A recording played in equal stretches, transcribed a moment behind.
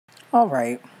All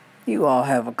right. You all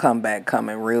have a comeback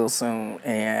coming real soon.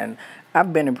 And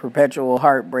I've been in perpetual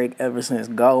heartbreak ever since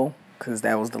Go, because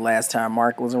that was the last time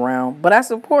Mark was around. But I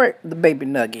support the baby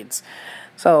nuggets.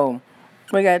 So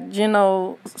we got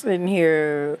Gino sitting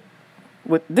here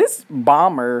with this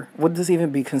bomber. Would this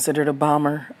even be considered a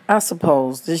bomber? I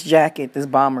suppose this jacket, this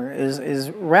bomber,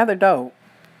 is rather dope.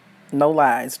 No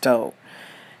lies, dope.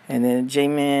 And then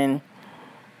J-Man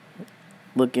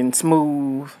looking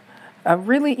smooth. I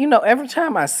really, every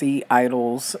time I see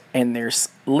idols and their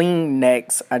lean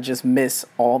necks, I just miss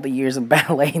all the years of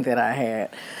ballet that I had.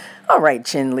 All right,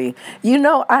 Chin-Li.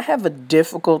 I have a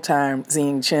difficult time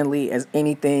seeing Chin-Li as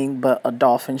anything but a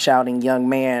dolphin shouting young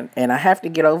man, and I have to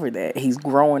get over that. He's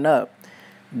growing up.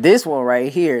 This one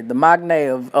right here, the magne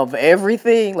of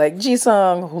everything, like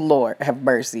Jisung, Lord have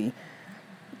mercy.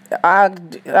 I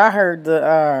heard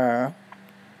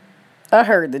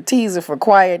the teaser for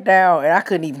Quiet Down, and I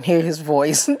couldn't even hear his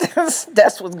voice.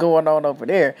 That's what's going on over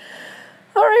there.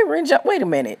 All right, Renja, wait a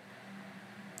minute.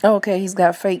 Okay, he's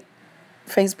got fake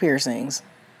face piercings.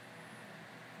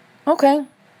 Okay.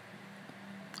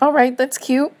 All right, that's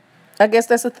cute. I guess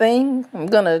that's a thing. I'm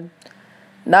gonna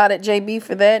nod at JB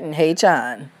for that, and hey,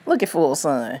 Chan, look at Full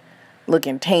Sun,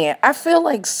 looking tan. I feel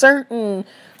like certain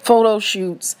photo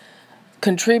shoots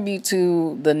contribute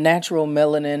to the natural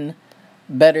melanin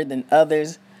better than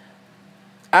others.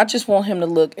 I just want him to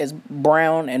look as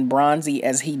brown and bronzy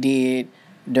as he did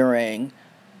during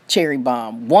Cherry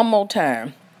Bomb. One more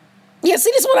time. Yeah,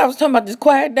 see, this is what I was talking about, this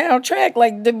Quiet Down track.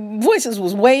 Like, the voices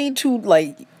was way too,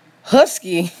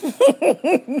 husky.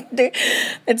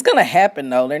 It's gonna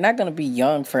happen, though. They're not gonna be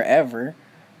young forever.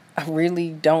 I really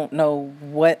don't know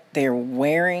what they're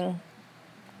wearing,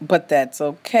 but that's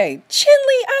okay.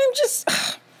 Chin-Li, I'm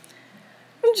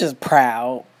just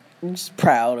proud. I'm just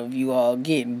proud of you all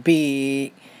getting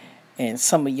big, and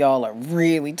some of y'all are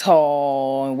really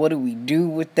tall, and what do we do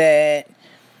with that?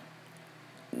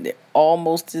 They're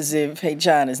almost as if Hey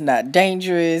John is not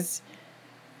dangerous.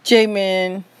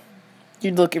 J-Man,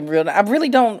 you're looking real. I really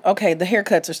don't. Okay, the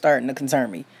haircuts are starting to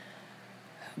concern me.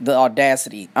 The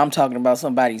audacity. I'm talking about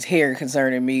somebody's hair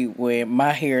concerning me when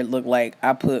my hair looked like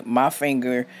I put my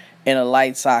finger in a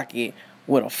light socket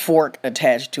with a fork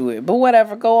attached to it. But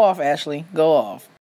whatever, go off, Ashley. Go off.